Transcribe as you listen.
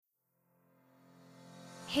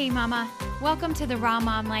Hey Mama, welcome to the Raw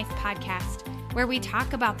Mom Life podcast, where we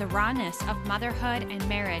talk about the rawness of motherhood and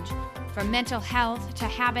marriage, from mental health to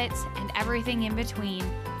habits and everything in between,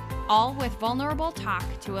 all with vulnerable talk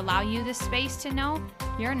to allow you the space to know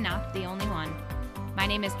you're not the only one. My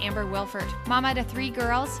name is Amber Wilford, mama to 3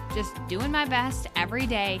 girls, just doing my best every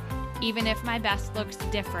day, even if my best looks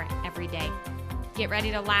different every day. Get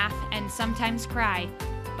ready to laugh and sometimes cry,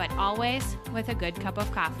 but always with a good cup of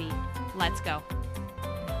coffee. Let's go.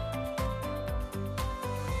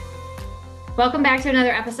 Welcome back to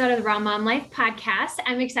another episode of the Raw Mom Life podcast.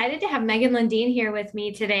 I'm excited to have Megan Lundeen here with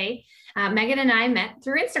me today. Megan and I met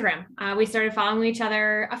through Instagram. We started following each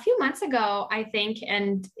other a few months ago, I think,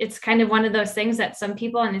 and it's kind of one of those things that some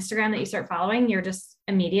people on Instagram that you start following, you're just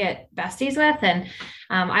immediate besties with. And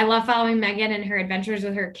I love following Megan and her adventures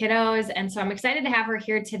with her kiddos. And so I'm excited to have her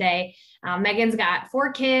here today. Megan's got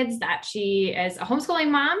 4 kids that she is a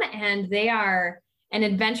homeschooling mom, and they are an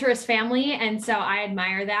adventurous family. And so I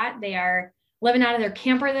admire that. They are living out of their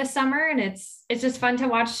camper this summer, and it's just fun to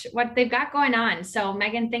watch what they've got going on. So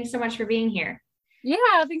Megan, thanks so much for being here.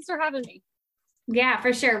 Yeah, thanks for having me. Yeah,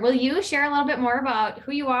 for sure. Will you share a little bit more about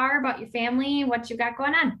who you are, about your family, what you've got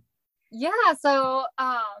going on? Yeah, so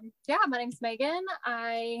my name's Megan.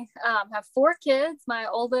 I have 4 kids. My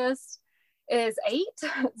oldest is 8.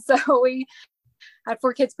 So we had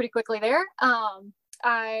 4 kids pretty quickly there.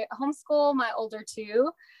 I homeschool my older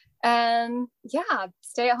 2. And yeah,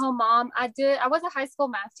 stay at home mom. I was a high school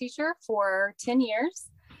math teacher for 10 years.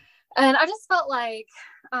 And I just felt like,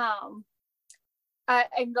 and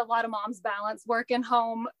a lot of moms balance work and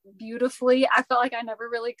home beautifully. I felt like I never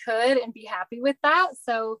really could and be happy with that.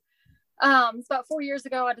 So, it's about 4 years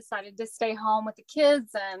ago, I decided to stay home with the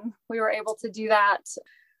kids, and we were able to do that.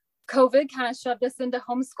 COVID kind of shoved us into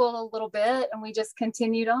homeschool a little bit, and we just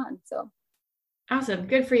continued on. So. Awesome.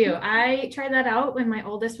 Good for you. I tried that out when my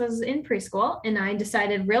oldest was in preschool, and I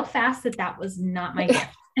decided real fast that was not my gift.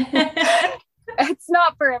 It's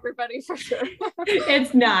not for everybody, for sure.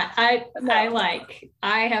 It's not. I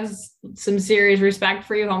have some serious respect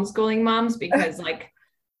for you homeschooling moms, because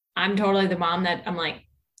I'm totally the mom that I'm like,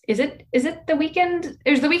 is it the weekend?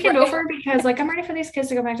 Is the weekend over? Because I'm ready for these kids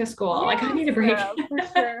to go back to school. Yeah, I need a break. Yeah,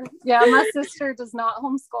 for sure. Yeah. My sister does not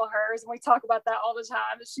homeschool hers, and we talk about that all the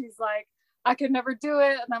time. She's like, I could never do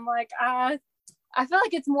it. And I'm like, I feel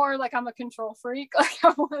like it's more like I'm a control freak.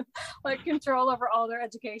 I want control over all their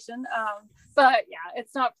education. But yeah,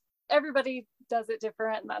 it's not, everybody does it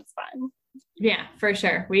different, and that's fine. Yeah, for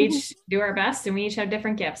sure. We each do our best, and we each have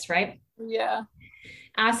different gifts, right? Yeah.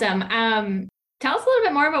 Awesome. Tell us a little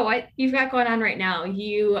bit more about what you've got going on right now.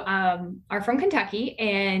 You are from Kentucky,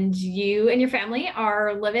 and you and your family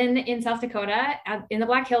are living in South Dakota in the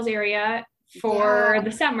Black Hills area for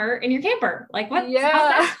the summer in your camper. What?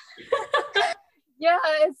 Yeah. Yeah,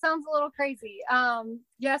 it sounds a little crazy.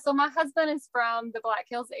 So my husband is from the Black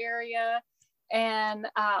Hills area, and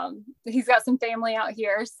he's got some family out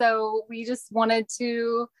here. So we just wanted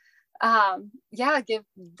to give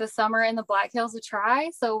the summer in the Black Hills a try.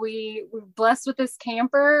 So we're blessed with this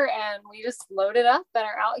camper, and we just loaded up and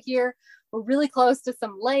are out here. We're really close to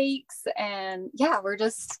some lakes, and we're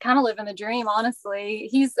just kind of living the dream, honestly.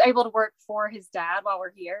 He's able to work for his dad while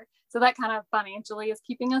we're here. So that kind of financially is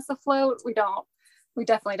keeping us afloat. We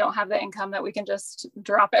definitely don't have the income that we can just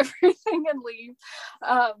drop everything and leave.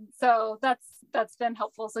 So that's been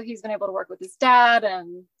helpful. So he's been able to work with his dad,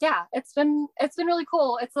 and it's been really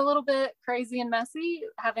cool. It's a little bit crazy and messy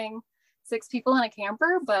having 6 people in a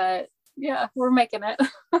camper, but yeah, we're making it.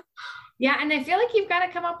 Yeah. And I feel like you've got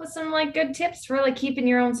to come up with some good tips for keeping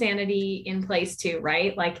your own sanity in place too,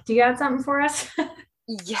 right? Do you got something for us?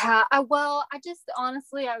 Yeah. I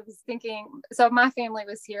was thinking, so my family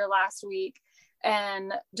was here last week,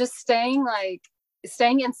 and just staying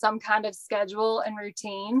in some kind of schedule and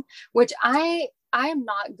routine, which I am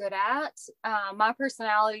not good at. My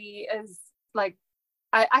personality is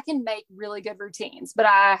I can make really good routines, but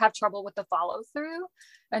I have trouble with the follow through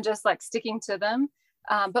and just sticking to them.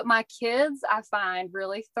 But my kids, I find,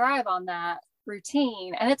 really thrive on that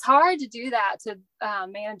routine, and it's hard to do that, to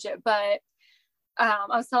manage it. But I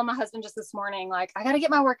was telling my husband just this morning, I got to get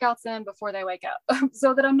my workouts in before they wake up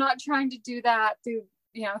so that I'm not trying to do that through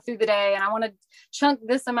the day. And I want to chunk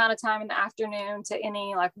this amount of time in the afternoon to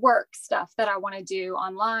any work stuff that I want to do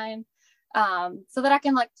online, so that I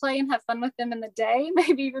can play and have fun with them in the day,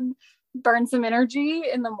 maybe even burn some energy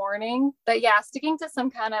in the morning. But sticking to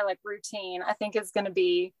some kind of routine, I think, is going to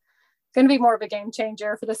be more of a game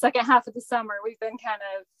changer for the second half of the summer. We've been kind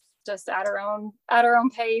of just at our own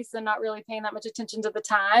pace and not really paying that much attention to the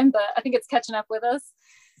time, but I think it's catching up with us,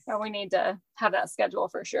 and we need to have that schedule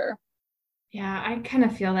for sure. Yeah, I kind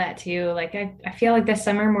of feel that too. Like I feel like this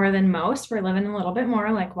summer more than most, we're living a little bit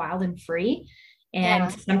more like wild and free. And Yeah.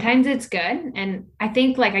 sometimes it's good. And I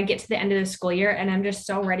think like I get to the end of the school year and I'm just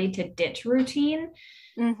so ready to ditch routine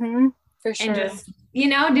Mm-hmm. For and sure. just,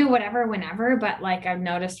 do whatever whenever. But like I've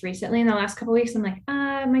noticed recently in the last couple of weeks, I'm like,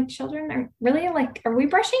 my children are really like, are we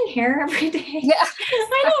brushing hair every day? Yeah.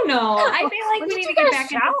 I don't know. I feel like When we did need you to get guys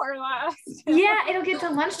back into, shower last? yeah, it'll get to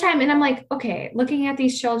lunchtime. And I'm like, okay, looking at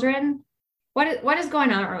these children, what is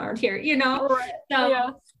going on around here, Right. So Yeah.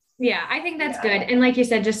 yeah, I think that's Yeah. good. And like you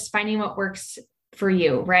said, just finding what works for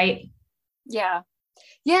you, right? Yeah.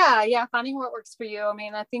 Yeah. Yeah. Finding what works for you. I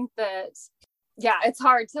mean, I think that, yeah, it's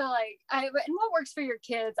hard to and what works for your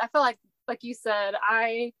kids. I feel like you said,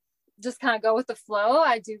 I just kind of go with the flow.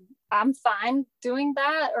 I'm fine doing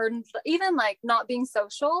that, or even like not being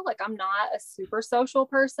social. Like I'm not a super social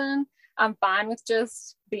person. I'm fine with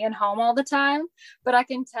just being home all the time, but I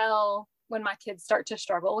can tell when my kids start to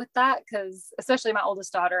struggle with that, because especially my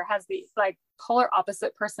oldest daughter has the like polar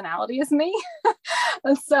opposite personality as me.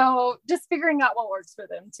 And so just figuring out what works for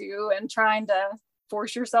them too, and trying to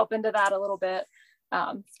force yourself into that a little bit.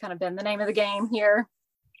 It's kind of been the name of the game here.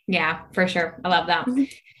 Yeah, for sure. I love that.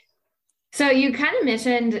 So you kind of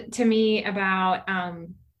mentioned to me about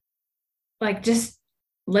like just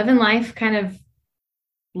living life, kind of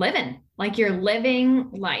living like you're living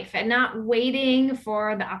life and not waiting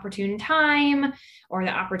for the opportune time or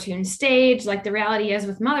the opportune stage. Like the reality is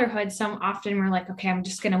with motherhood, some often we're like, okay, I'm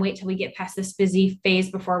just going to wait till we get past this busy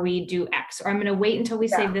phase before we do X, or I'm going to wait until we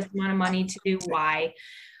Yeah. save this amount of money to do Y.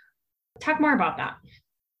 Talk more about that.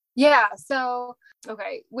 Yeah. So,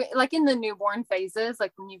 okay. Like in the newborn phases,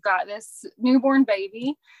 like when you've got this newborn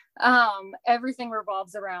baby, everything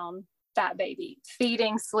revolves around that baby,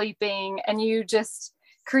 feeding, sleeping, and you just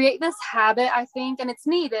create this habit, I think, and it's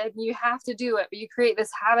needed. You have to do it, but you create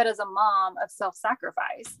this habit as a mom of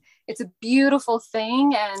self-sacrifice. It's a beautiful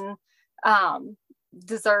thing, and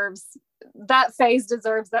deserves that phase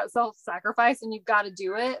deserves that self-sacrifice, and you've got to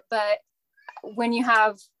do it. But when you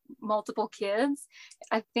have multiple kids,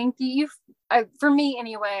 I think for me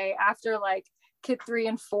anyway, after like kid 3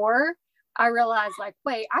 and 4, I realized like,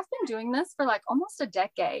 wait, I've been doing this for like almost a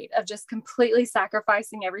decade of just completely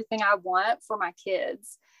sacrificing everything I want for my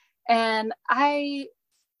kids. And I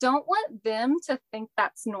don't want them to think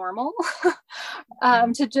that's normal.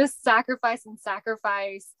 To just sacrifice and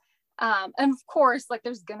sacrifice. And of course, like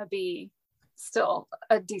there's going to be still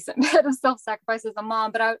a decent bit of self-sacrifice as a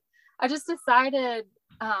mom, but I just decided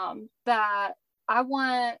that I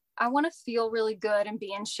want to feel really good and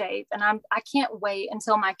be in shape. And I can't wait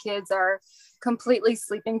until my kids are completely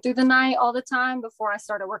sleeping through the night all the time before I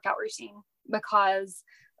start a workout routine, because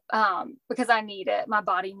I need it. My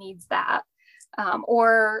body needs that.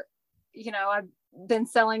 Or, I've been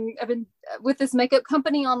with this makeup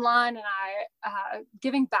company online, and I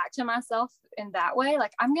giving back to myself in that way.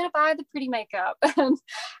 Like I'm going to buy the pretty makeup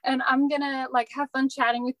and I'm going to like have fun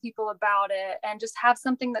chatting with people about it and just have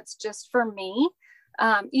something that's just for me.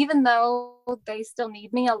 Even though they still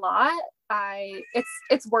need me a lot,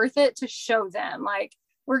 it's worth it to show them like,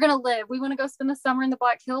 we're going to live. We want to go spend the summer in the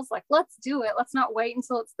Black Hills. Like, let's do it. Let's not wait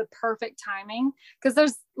until it's the perfect timing,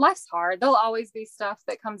 because life's hard. There'll always be stuff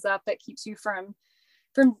that comes up that keeps you from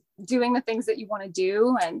doing the things that you want to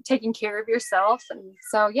do and taking care of yourself. And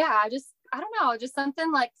so, yeah, I don't know, just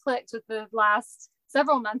something like clicked with the last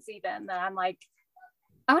several months, even, that I'm like,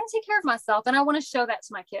 I want to take care of myself, and I want to show that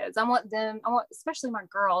to my kids. I want especially my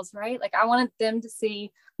girls, right? Like I wanted them to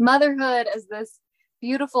see motherhood as this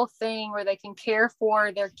beautiful thing where they can care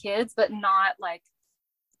for their kids, but not like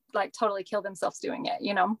totally kill themselves doing it.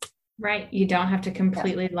 Right. You don't have to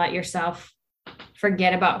completely let yourself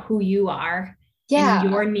forget about who you are and Yeah.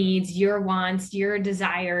 your needs, your wants, your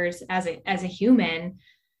desires as a human.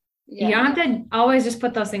 Yeah. You don't have to always just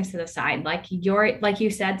put those things to the side. Like you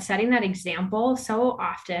said, setting that example. So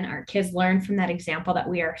often our kids learn from that example that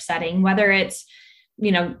we are setting, whether it's,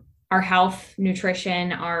 our health,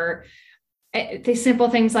 nutrition, our the simple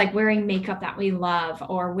things like wearing makeup that we love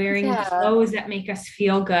or wearing clothes that make us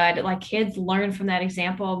feel good. Like kids learn from that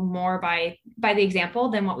example more by the example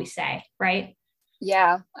than what we say. Right.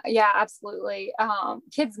 Yeah. Yeah, absolutely.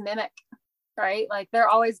 Kids mimic, right? Like they're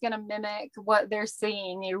always going to mimic what they're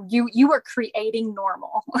seeing. You are creating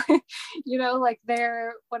normal, like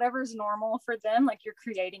whatever's normal for them, like you're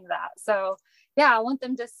creating that. So yeah, I want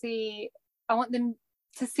them to see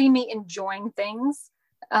me enjoying things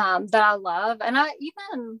that I love. And I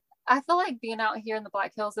feel like being out here in the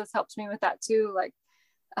Black Hills has helped me with that too. Like,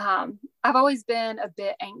 I've always been a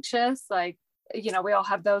bit anxious. Like, we all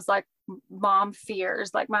have those like mom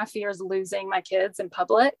fears. Like my fear is losing my kids in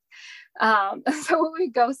public. So when we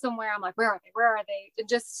go somewhere, I'm like, where are they? Where are they? And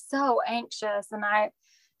just so anxious. And I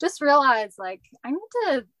just realized like, I need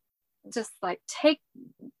to just like take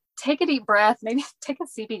a deep breath, maybe take a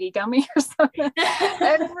CBD gummy or something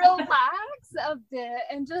and relax a bit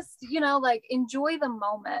and just, like enjoy the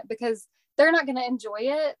moment, because they're not going to enjoy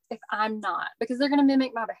it if I'm not, because they're going to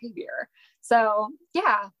mimic my behavior. So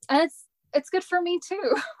yeah. And it's good for me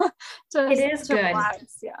too. It is good.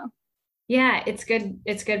 Relax. Yeah. Yeah. It's good.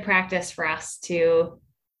 It's good practice for us to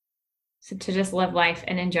just live life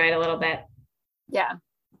and enjoy it a little bit. Yeah.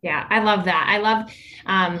 Yeah. I love that. I love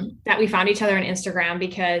that we found each other on Instagram,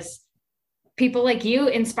 because people like you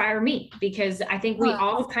inspire me, because I think we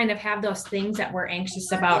all kind of have those things that we're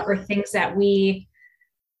anxious about, or things that we,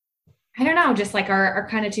 I don't know, just like are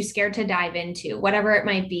kind of too scared to dive into, whatever it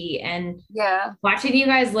might be. And yeah, watching you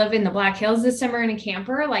guys live in the Black Hills this summer in a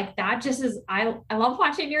camper, like that just is, I love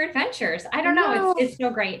watching your adventures. I don't know. It's so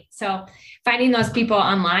great. So finding those people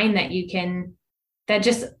online that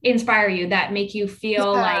just inspire you, that make you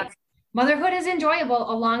feel like motherhood is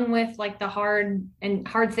enjoyable, along with like the hard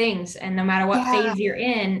things. And no matter what phase you're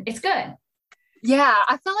in, it's good. Yeah.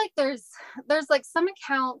 I feel like there's like some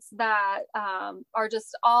accounts that are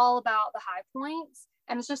just all about the high points,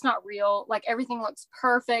 and it's just not real. Like everything looks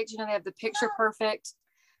perfect. They have the picture perfect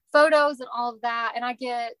photos and all of that. And I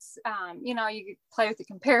get, you play with the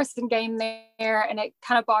comparison game there, and it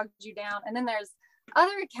kind of bogs you down. And then there's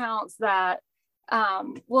other accounts that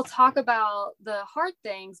we'll talk about the hard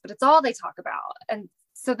things, but it's all they talk about. And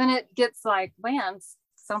so then it gets like, man,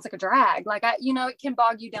 sounds like a drag. Like it can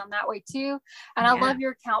bog you down that way too. And I love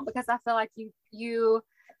your account, because I feel like you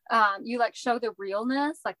like show the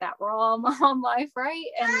realness, like that raw mom life, right?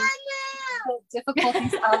 And the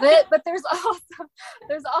difficulties of it, but there's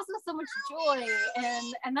also so much joy,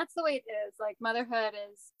 and that's the way it is. Like motherhood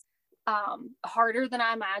is harder than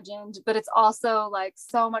I imagined, but it's also like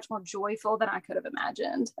so much more joyful than I could have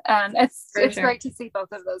imagined. And it's great to see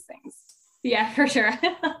both of those things. Yeah, for sure.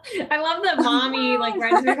 I love the mommy, like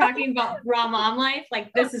when we're talking about raw mom life,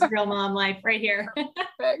 like this is real mom life right here.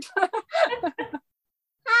 Perfect.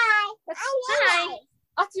 Hi. Hi.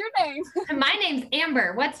 What's your name? My name's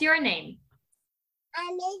Amber. What's your name?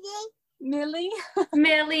 Millie.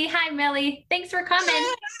 Millie. Hi, Millie. Thanks for coming.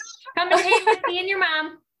 Come and hang with me and your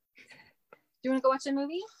mom. Do you want to go watch a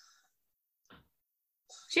movie?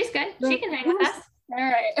 She's good. She can hang with us. All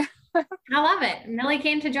right. I love it. Millie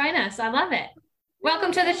came to join us. I love it.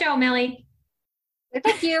 Welcome to the show, Millie.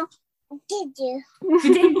 Thank you. Thank you.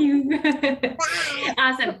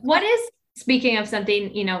 Awesome. Speaking of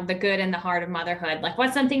something, the good and the hard of motherhood, like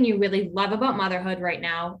what's something you really love about motherhood right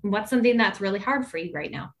now? What's something that's really hard for you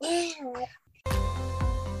right now?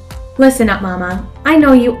 Listen up, Mama. I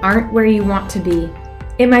know you aren't where you want to be.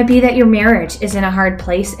 It might be that your marriage is in a hard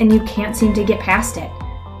place and you can't seem to get past it.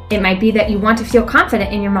 It might be that you want to feel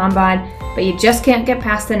confident in your mom bod, but you just can't get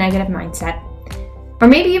past the negative mindset. Or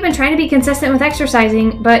maybe you've been trying to be consistent with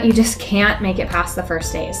exercising, but you just can't make it past the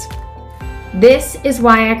first days. This is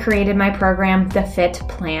why I created my program, The Fit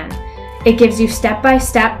Plan. It gives you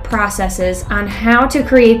step-by-step processes on how to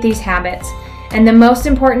create these habits. And the most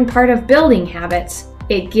important part of building habits,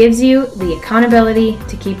 it gives you the accountability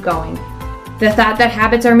to keep going. The thought that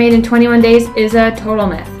habits are made in 21 days is a total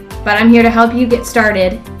myth, but I'm here to help you get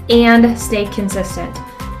started and stay consistent.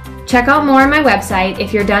 Check out more on my website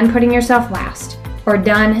if you're done putting yourself last or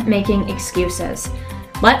done making excuses.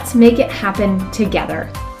 Let's make it happen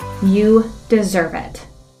together. You deserve it.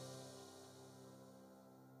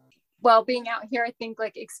 Well, being out here, I think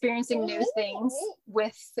like experiencing new things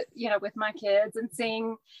with my kids and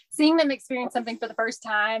seeing them experience something for the first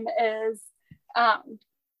time is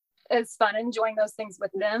fun. Enjoying those things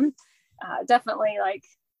with them. Definitely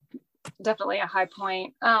a high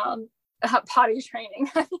point. Potty training.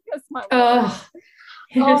 I think that's my word.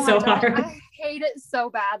 It's so hard. I hate it so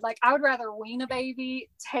bad. Like I would rather wean a baby,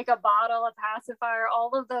 take a bottle, a pacifier,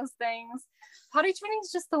 all of those things. Potty training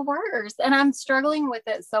is just the worst. And I'm struggling with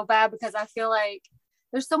it so bad because I feel like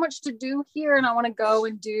there's so much to do here and I want to go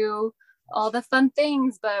and do all the fun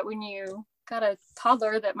things. But when you got a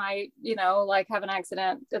toddler that might, have an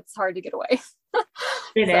accident, it's hard to get away.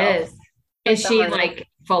 It is. Is she like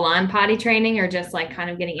full on potty training or just like kind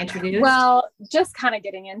of getting introduced? Well, just kind of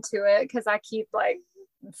getting into it because I keep like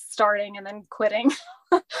starting and then quitting,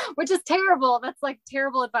 which is terrible. That's like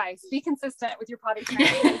terrible advice. Be consistent with your potty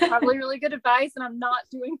training. It's probably really good advice and I'm not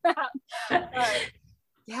doing that. But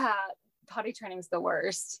yeah, potty training is the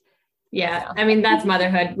worst. Yeah. I mean, that's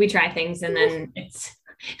motherhood. We try things and then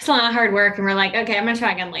It's a lot of hard work. And we're like, okay, I'm going to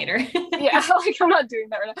try again later. Yeah. Like I'm not doing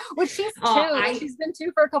that right now. Which she's Oh, she's been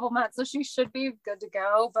two for a couple months. So she should be good to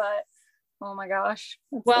go. But oh my gosh.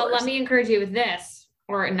 well, let me encourage you with this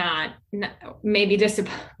or not, maybe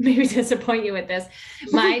disappoint you with this.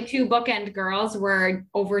 My two bookend girls were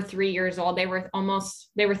over 3 years old. They were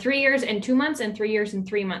 3 years and 2 months and 3 years and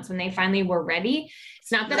 3 months when they finally were ready.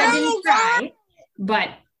 It's not that I didn't try, but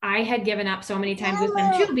I had given up so many times with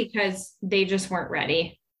them too, because they just weren't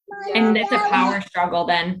ready. And it's a power struggle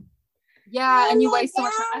then. Yeah. And you waste so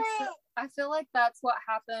much time. I feel like that's what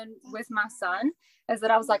happened with my son, is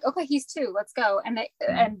that I was like, okay, he's 2, let's go. And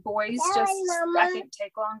boys just, I think,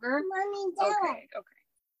 take longer. Okay.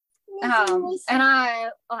 And I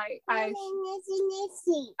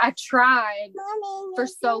tried for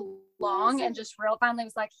so long and just finally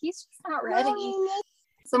was like, he's just not ready.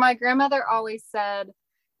 So my grandmother always said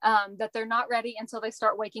that they're not ready until they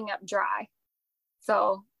start waking up dry.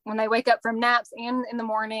 So when they wake up from naps and in the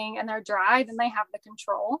morning and they're dry, then they have the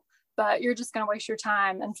control. But you're just going to waste your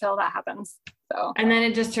time until that happens. So, and then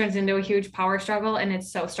it just turns into a huge power struggle, and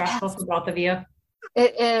it's so stressful for both of you.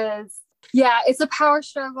 It is. Yeah, it's a power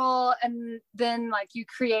struggle. And then like you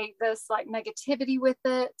create this like negativity with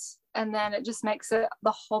it. And then it just makes the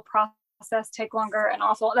whole process take longer and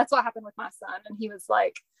awful. That's what happened with my son. And he was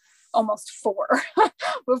like almost 4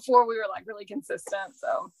 before we were like really consistent.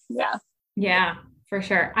 So yeah. Yeah. For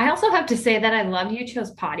sure. I also have to say that I love you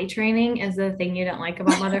chose potty training as the thing you don't like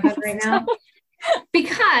about motherhood right now,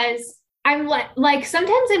 because I'm like,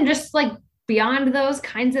 sometimes I'm just like beyond those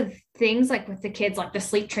kinds of things, like with the kids, like the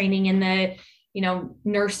sleep training and the,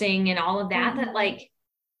 nursing and all of that, that like,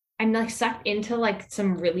 I'm like sucked into like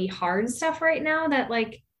some really hard stuff right now that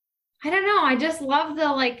like, I don't know. I just love the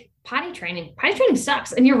like potty training. Potty training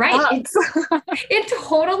sucks. And you're right. It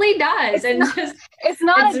totally does. It's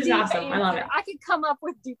not just awesome. Answer. I love it. I could come up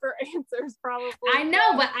with deeper answers probably. I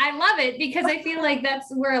know, but I love it because I feel like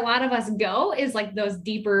that's where a lot of us go, is like those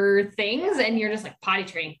deeper things. And you're just like potty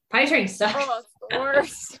training. Potty training sucks. Oh, it's the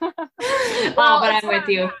worst. But I'm with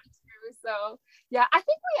you. So yeah, I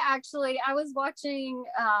think I was watching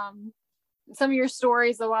some of your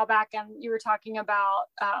stories a while back, and you were talking about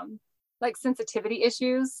like sensitivity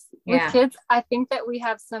issues with kids. I think that we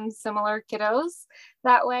have some similar kiddos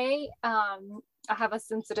that way. I have a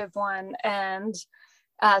sensitive one, and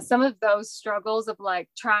some of those struggles of like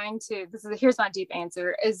here's my deep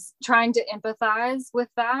answer, is trying to empathize with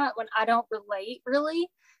that when I don't relate really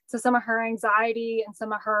to some of her anxiety and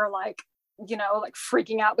some of her like, like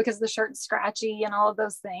freaking out because the shirt's scratchy and all of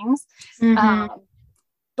those things.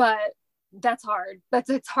 But that's hard.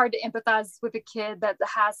 It's hard to empathize with a kid that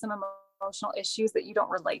has some emotional issues that you don't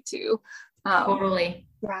relate to. Totally.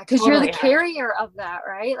 Yeah, because you're the carrier of that,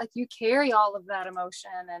 right? Like you carry all of that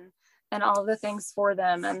emotion and all of the things for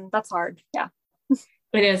them, and that's hard. Yeah.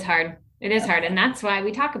 It is hard. It is hard. And that's why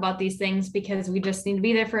we talk about these things, because we just need to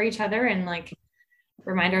be there for each other and like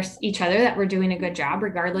remind each other that we're doing a good job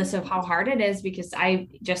regardless of how hard it is. Because I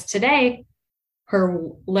just today,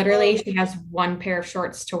 she has one pair of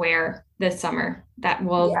shorts to wear this summer that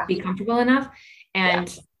will be comfortable enough.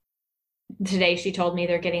 And today she told me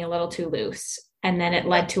they're getting a little too loose. And then it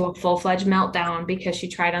led to a full-fledged meltdown because she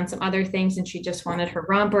tried on some other things and she just wanted her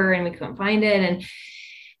romper and we couldn't find it. And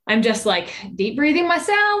I'm just like deep breathing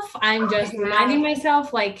myself. I'm just reminding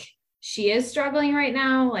myself like she is struggling right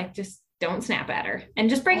now. Like just don't snap at her and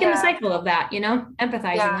just breaking the cycle of that,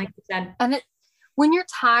 empathizing, like you said. And when you're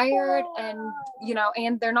tired and,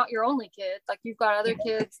 and they're not your only kid, like you've got other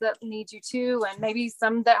kids that need you too. And maybe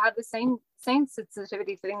some that have the same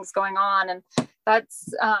sensitivity things going on. And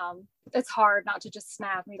that's, it's hard not to just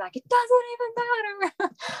snap and be like, it doesn't even matter.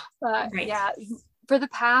 But for the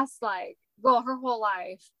past, her whole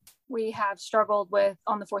life, we have struggled with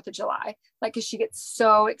on the 4th of July, because she gets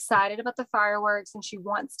so excited about the fireworks and she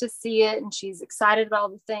wants to see it and she's excited about all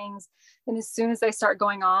the things. And as soon as they start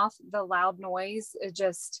going off, the loud noise is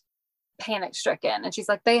just panic stricken. And she's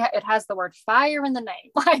like, it has the word fire in the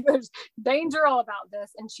name. Like there's danger all about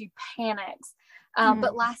this. And she panics.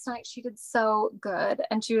 But last night she did so good.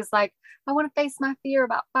 And she was like, I want to face my fear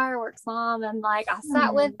about fireworks, Mom. And I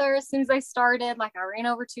sat with her as soon as they started, I ran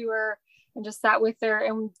over to her and just sat with her,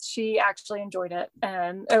 and she actually enjoyed it.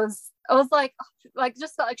 And it was like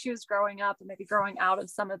just felt like she was growing up and maybe growing out of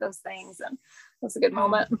some of those things. And it was a good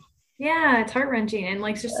moment. Yeah. It's heart-wrenching and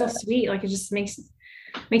it's just so sweet. It just makes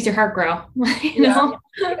your heart grow, you know?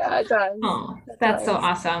 Yeah, it does. Oh, that's so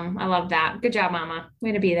awesome. I love that. Good job, Mama.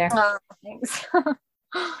 Way to be there. Thanks.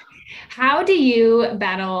 How do you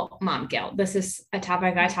battle mom guilt? This is a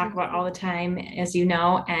topic I talk about all the time, as you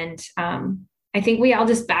know, and I think we all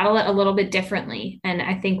just battle it a little bit differently. And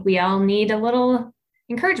I think we all need a little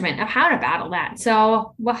encouragement of how to battle that.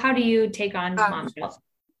 So, well, how do you take on mom guilt?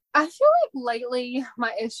 I feel like lately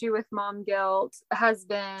my issue with mom guilt has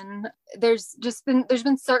been there's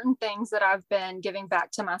been certain things that I've been giving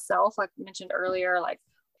back to myself, like I mentioned earlier, like,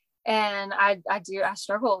 and I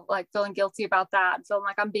struggle like feeling guilty about that, feeling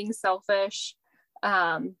like I'm being selfish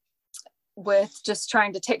with just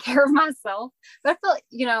trying to take care of myself. But I feel like,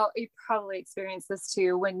 you probably experienced this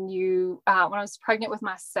too when I was pregnant with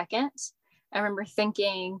my second. I remember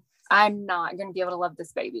thinking, I'm not going to be able to love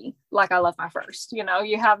this baby like I love my first. You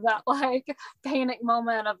have that like panic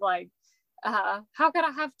moment of like, how could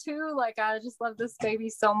I have two? Like, I just love this baby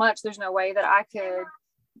so much. There's no way that I could,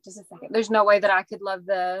 just a second, there's no way that I could love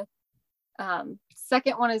the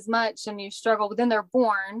second one as much. And you struggle, but then they're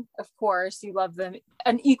born. Of course, you love them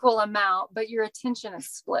an equal amount, but your attention is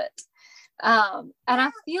split. And I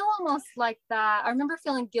feel almost like that. I remember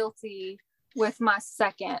feeling guilty with my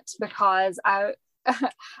second because I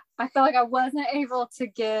felt like I wasn't able to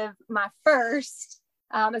give my first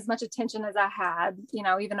as much attention as I had,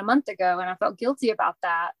 even a month ago. And I felt guilty about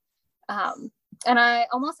that. And I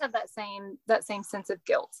almost have that same sense of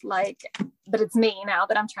guilt, like, but it's me now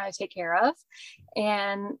that I'm trying to take care of.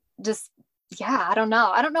 And just, yeah, I don't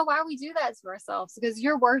know why we do that to ourselves, because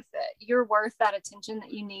you're worth it. You're worth that attention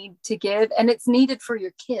that you need to give. And it's needed for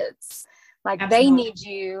your kids. Like, Absolutely. They need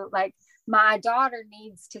you. Like, my daughter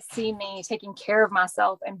needs to see me taking care of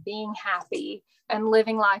myself and being happy and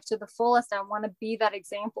living life to the fullest. I want to be that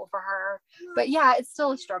example for her. But yeah, it's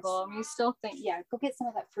still a struggle. I mean, you still think, yeah, go get some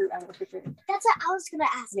of that fruit out of the refrigerator. That's what I was going to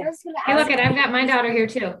ask. Yeah. Hey, look, I've got my daughter here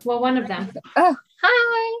too. Well, one of them. Oh,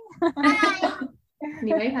 hi. Hi.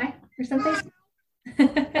 Anyway, hi or something.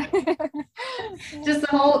 Just the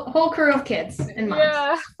whole crew of kids and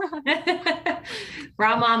moms. Yeah.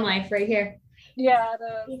 Raw mom life right here. Yeah,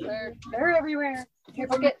 they're everywhere. Here,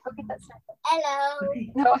 go get that stuff. Hello.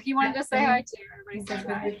 Okay. No, he wanted to say hi too.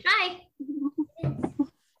 Everybody say hi.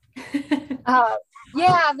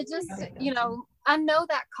 Yeah, but just, I know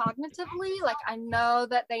that cognitively, like, I know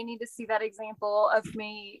that they need to see that example of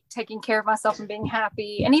me taking care of myself and being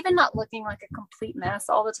happy and even not looking like a complete mess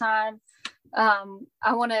all the time. I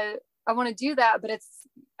want to do that, but it's,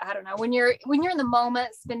 I don't know, when you're in the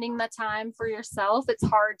moment, spending the time for yourself, it's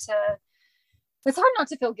hard not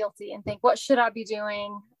to feel guilty and think, what should I be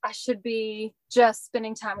doing? I should be just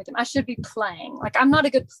spending time with him. I should be playing. Like, I'm not a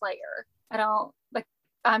good player.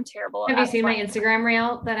 I'm terrible. Have you seen my Instagram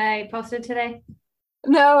reel that I posted today?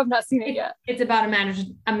 No, I've not seen it yet. It's about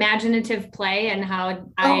imaginative play and how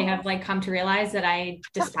I have like come to realize that I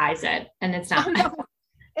despise it, and it's not.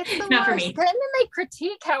 It's not for me. And then they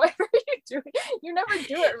critique however you do it. You never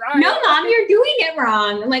do it right. No, Mom, you're doing it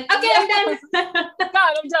wrong. I'm like, okay, I'm done.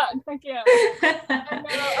 I'm done. I can't.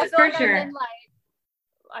 I feel For like sure. I'm in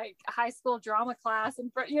like high school drama class and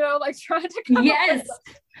like trying to yes,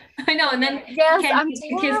 I know. And then I'm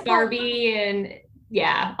kiss Barbie and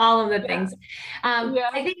all of the things.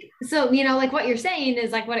 I think so. Like what you're saying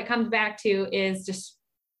is like what it comes back to is just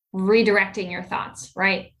redirecting your thoughts,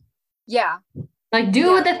 right? Yeah. Like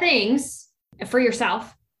do the things for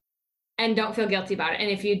yourself and don't feel guilty about it. And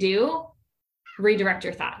if you do, redirect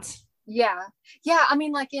your thoughts. Yeah. Yeah. I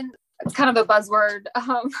mean, like it's kind of a buzzword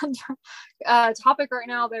topic right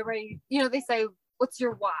now. They say, what's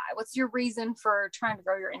your why? What's your reason for trying to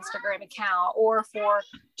grow your Instagram account or for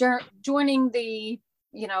joining the,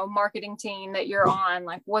 marketing team that you're on?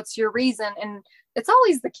 Like, what's your reason? And it's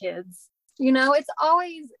always the kids. It's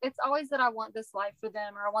always that I want this life for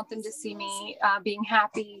them, or I want them to see me being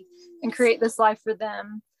happy and create this life for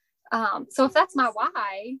them. So if that's my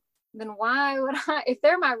why, then why would if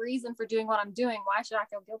they're my reason for doing what I'm doing, why should I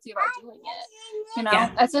feel guilty about doing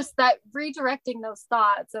it? It's just that redirecting those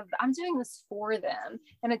thoughts of I'm doing this for them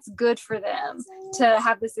and it's good for them to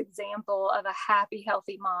have this example of a happy,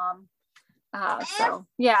 healthy mom. I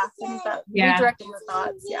think that redirecting the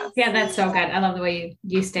thoughts. Yeah, that's so good. I love the way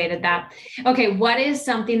you stated that. Okay, what is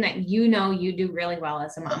something that you do really well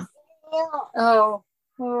as a mom? Oh,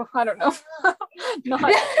 I don't know.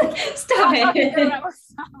 Stop it.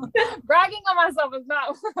 Bragging on myself is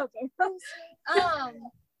not one of them.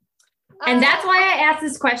 And that's why I asked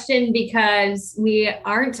this question, because we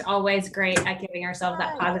aren't always great at giving ourselves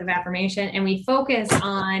that positive affirmation, and we focus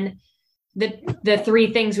on the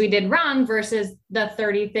 3 things we did wrong versus the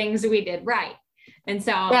 30 things we did right. And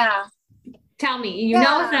so tell me, you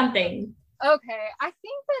know something. Okay. I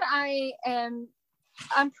think that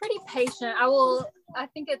I'm pretty patient. I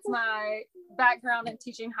think it's my background in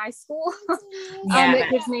teaching high school that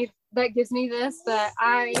gives me this, but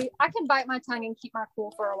I can bite my tongue and keep my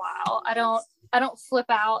cool for a while. I don't I don't flip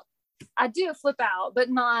out. I do flip out, but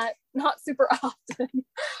not super often.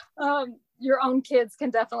 Your own kids can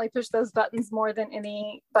definitely push those buttons more than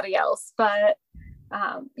anybody else. But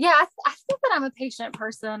yeah, I think that I'm a patient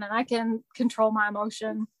person and I can control my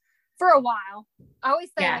emotion for a while. I always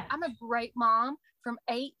say like, I'm a great mom from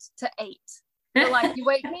 8 to 8. So, like, you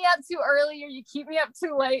wake me up too early or you keep me up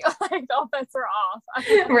too late, like all bets are off.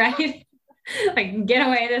 Right. Like, get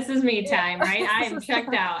away. This is me time, right? I am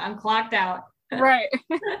checked out. I'm clocked out. Right.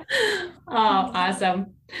 Oh,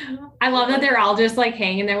 awesome. I love that they're all just like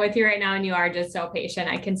hanging there with you right now. And you are just so patient.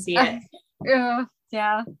 I can see it.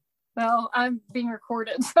 Yeah. Well, I'm being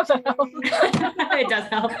recorded. So that helps. It does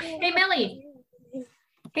help. Hey, Millie.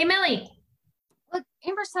 Look,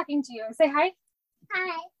 Amber's talking to you. Say hi.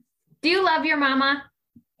 Hi. Do you love your mama?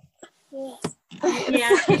 Yes.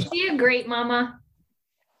 Yeah. Is she a great mama?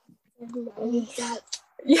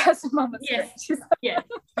 Yes, Mama's Yes. great. Yes.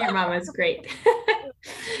 Your mama's great.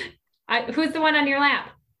 Who's the one on your lap?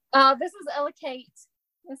 This is Ella Kate.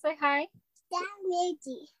 You say hi.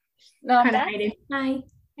 Daddy. No, Kind of Dad. hiding. Hi.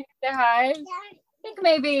 Say hi. I think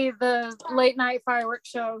maybe the late night fireworks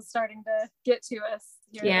show is starting to get to us.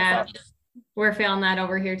 Here. Yeah. So, We're feeling that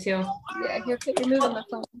over here too. yeah, you're moving the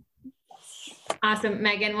phone. Awesome,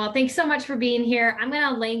 Megan. Well, thanks so much for being here. I'm going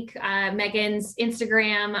to link Megan's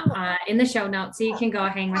Instagram in the show notes so you can go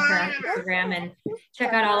hang with her on Instagram and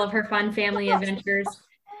check out all of her fun family adventures.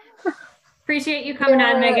 Appreciate you coming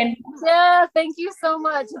on, Megan. Yeah, thank you so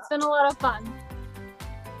much. It's been a lot of fun.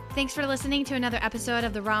 Thanks for listening to another episode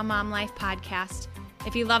of the Raw Mom Life podcast.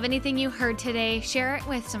 If you love anything you heard today, share it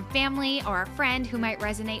with some family or a friend who might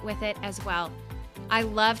resonate with it as well. I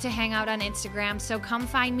love to hang out on Instagram, so come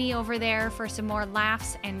find me over there for some more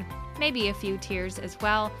laughs and maybe a few tears as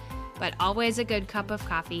well, but always a good cup of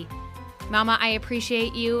coffee. Mama, I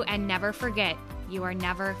appreciate you, and never forget, you are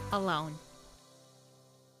never alone.